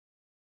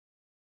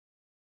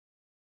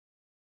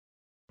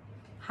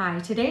Hi,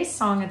 today's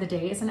song of the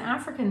day is an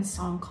African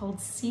song called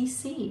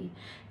CC,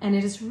 and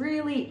it is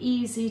really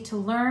easy to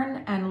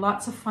learn and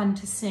lots of fun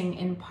to sing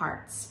in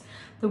parts.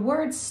 The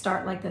words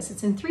start like this.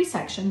 It's in 3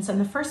 sections,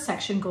 and the first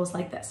section goes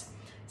like this.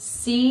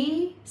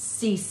 Si,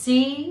 si,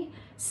 si,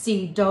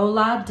 si, do,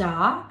 la,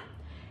 da,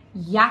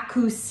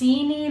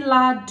 yakusini,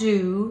 la,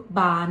 do,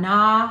 ba,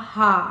 na,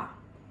 ha.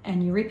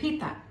 And you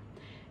repeat that.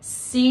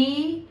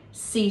 Si,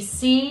 si,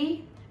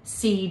 si,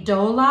 si,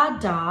 do, la,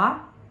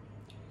 da,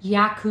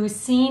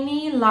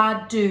 yakusini,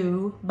 la,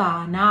 do,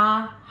 ba,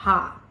 na,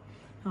 ha.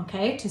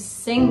 Okay, to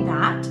sing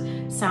that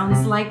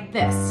sounds like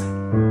this.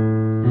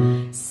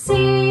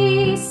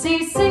 Si,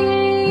 si,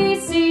 si,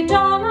 si, do,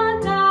 la,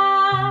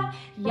 da,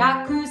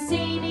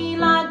 yakusini,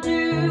 la,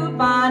 do,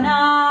 ba,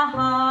 na,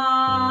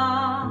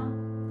 ha.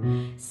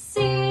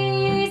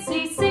 Si,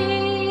 si,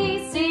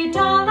 si, si, do,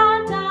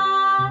 la,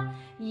 da,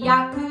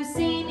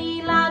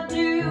 yakusini, la,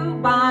 do,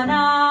 ba,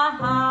 na,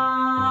 ha.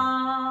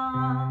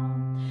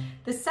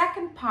 The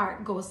second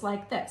part goes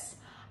like this.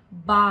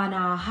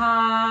 Ba-na-ha,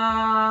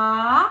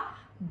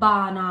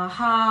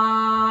 ba-na-ha,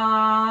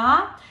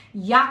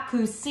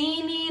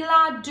 yakusini,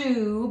 la,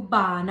 do,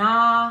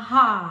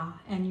 ba-na-ha.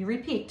 And you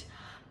repeat.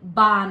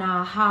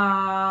 Ba-na-ha,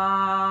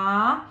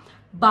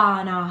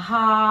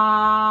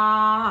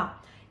 ba-na-ha,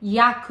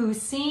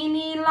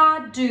 yakusini, la,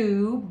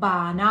 do,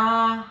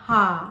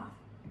 ba-na-ha.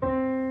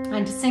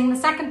 And to sing the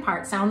second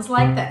part sounds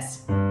like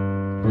this.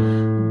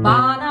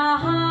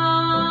 Ba-na-ha,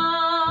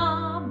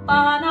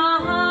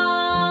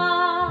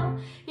 ba-na-ha,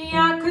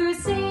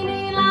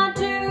 yakusini, la,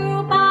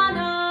 do,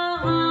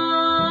 ba-na-ha.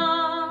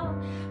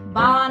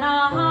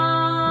 Ba-na-ha,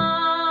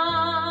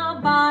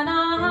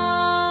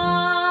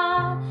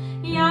 ba-na-ha,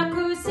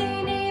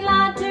 yakusini,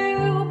 la,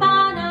 do,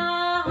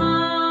 ba-na-ha.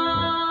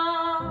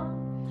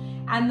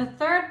 And the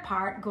third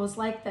part goes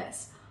like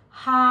this.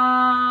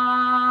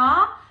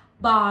 Ha,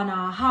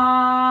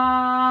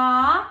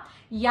 ba-na-ha,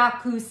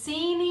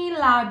 yakusini,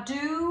 la,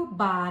 do,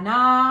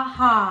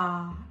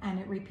 ba-na-ha. And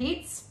it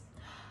repeats.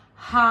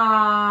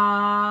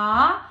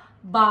 Ha,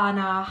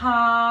 ba-na-ha,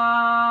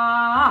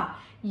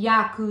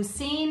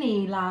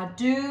 yakusini, la,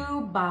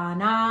 do,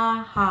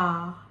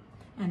 ba-na-ha.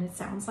 And it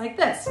sounds like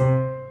this.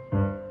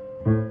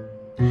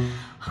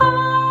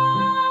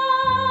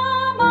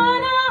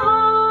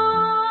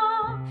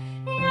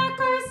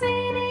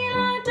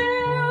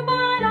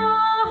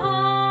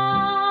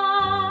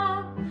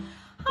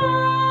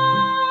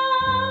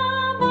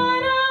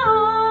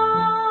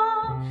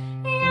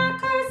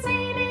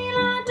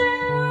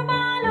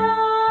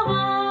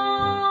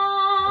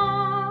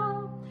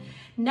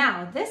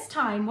 Now, this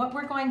time, what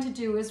we're going to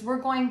do is we're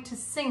going to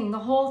sing the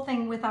whole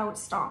thing without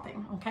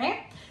stopping,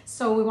 okay?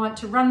 So we want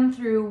to run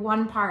through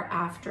one part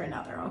after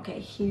another. Okay,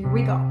 here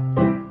we go.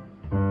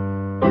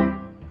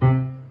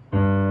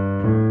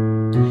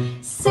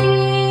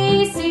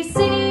 Si, si,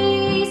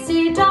 si,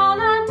 si, do,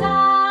 la,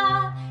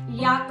 da,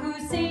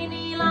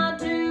 yakusini, la,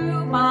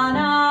 do,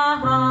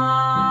 ba-na-ha.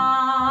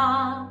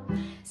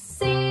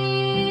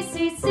 Si,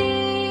 si,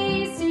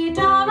 si, si,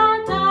 do, la,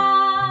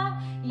 da,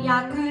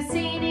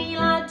 yakusini,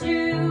 la,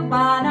 do,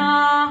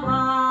 ba-na-ha,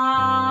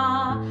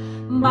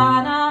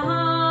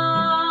 ba-na-ha,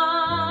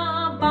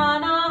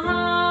 ba-na-ha,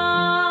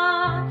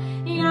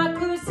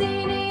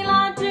 yakusini,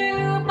 la,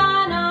 do,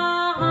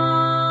 ba-na-ha,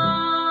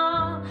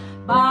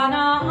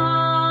 ba-na-ha,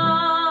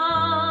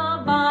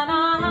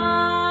 ba-na-ha,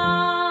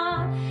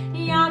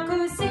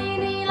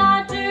 yakusini,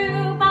 la,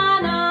 do,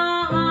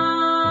 ba-na-ha,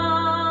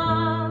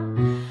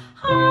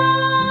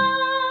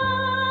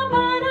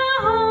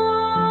 ba-na-ha,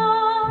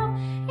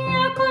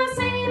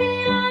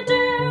 yakusini, la,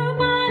 do,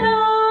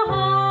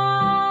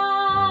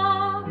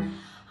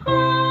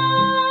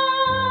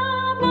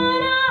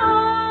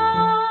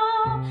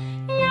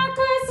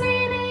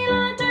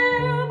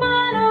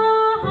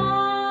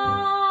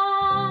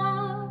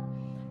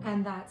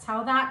 and that's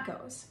how that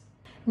goes.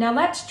 Now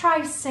let's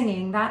try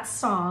singing that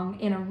song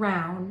in a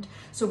round.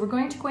 So we're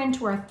going to go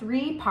into our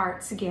 3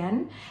 parts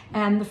again,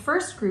 and the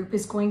first group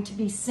is going to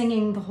be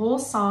singing the whole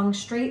song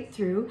straight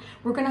through.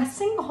 We're going to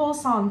sing the whole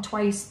song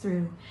twice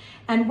through.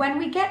 And when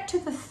we get to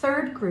the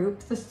third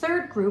group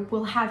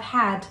will have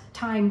had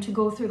time to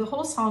go through the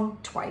whole song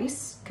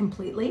twice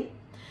completely.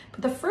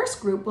 But the first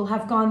group will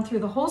have gone through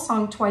the whole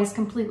song twice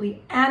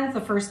completely and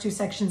the first 2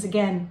 sections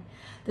again.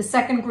 The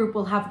second group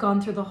will have gone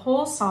through the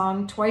whole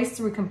song twice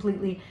through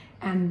completely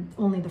and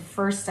only the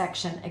first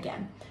section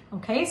again.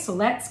 Okay, so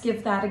let's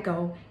give that a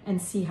go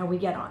and see how we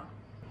get on.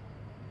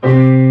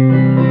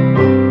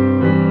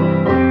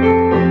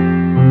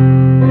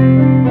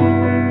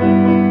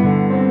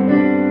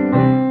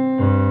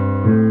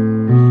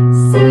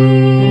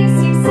 Si,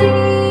 si, si,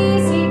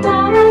 si, do,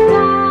 la,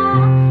 da,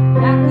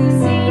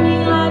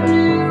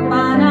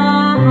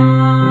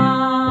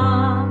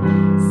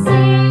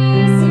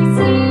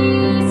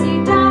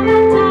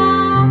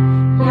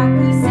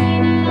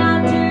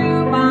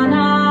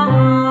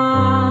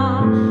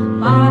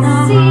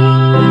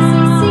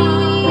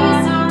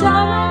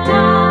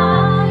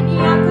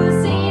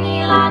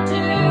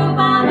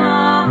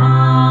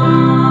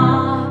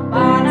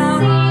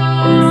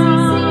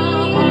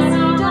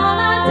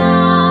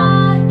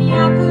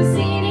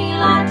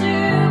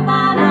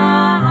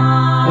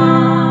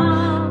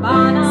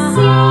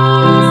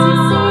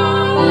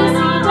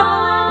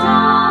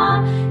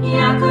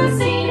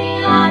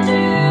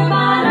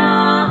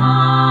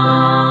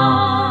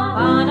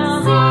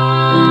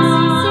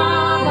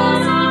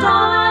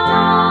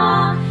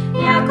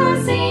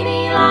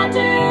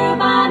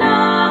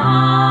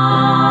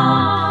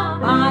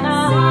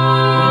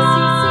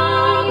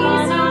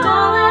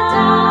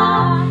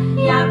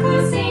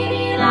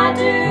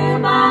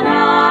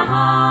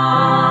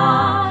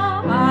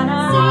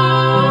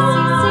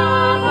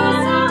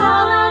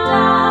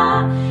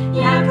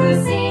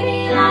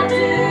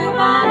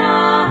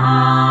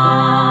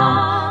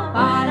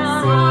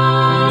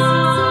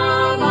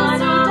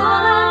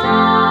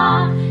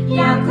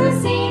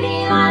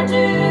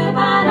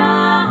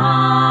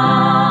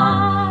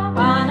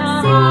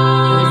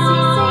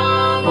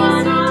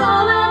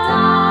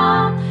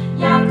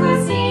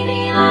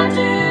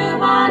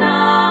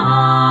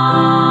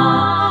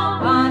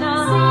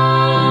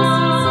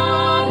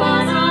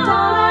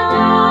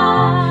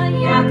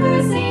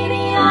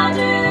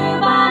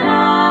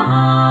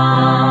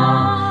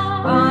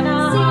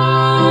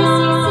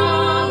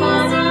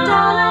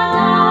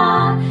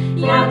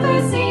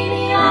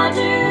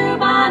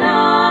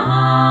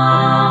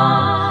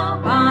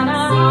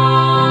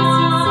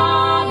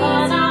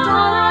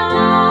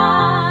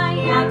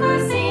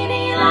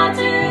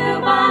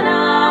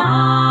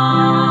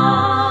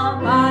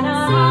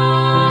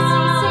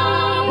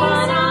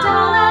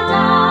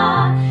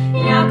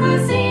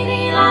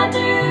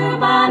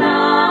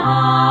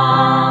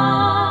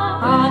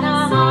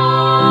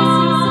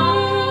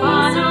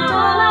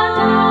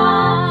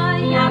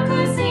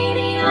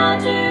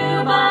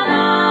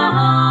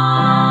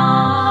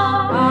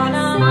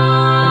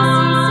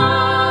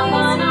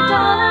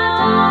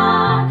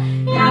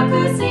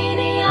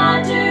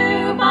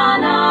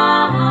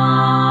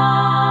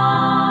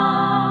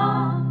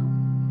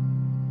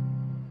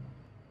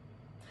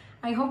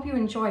 I hope you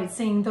enjoyed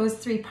singing those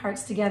three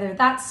parts together.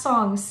 That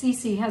song,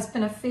 Cece, has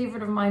been a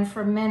favorite of mine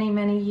for many,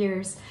 many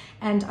years,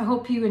 and I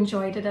hope you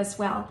enjoyed it as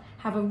well.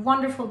 Have a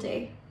wonderful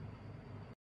day.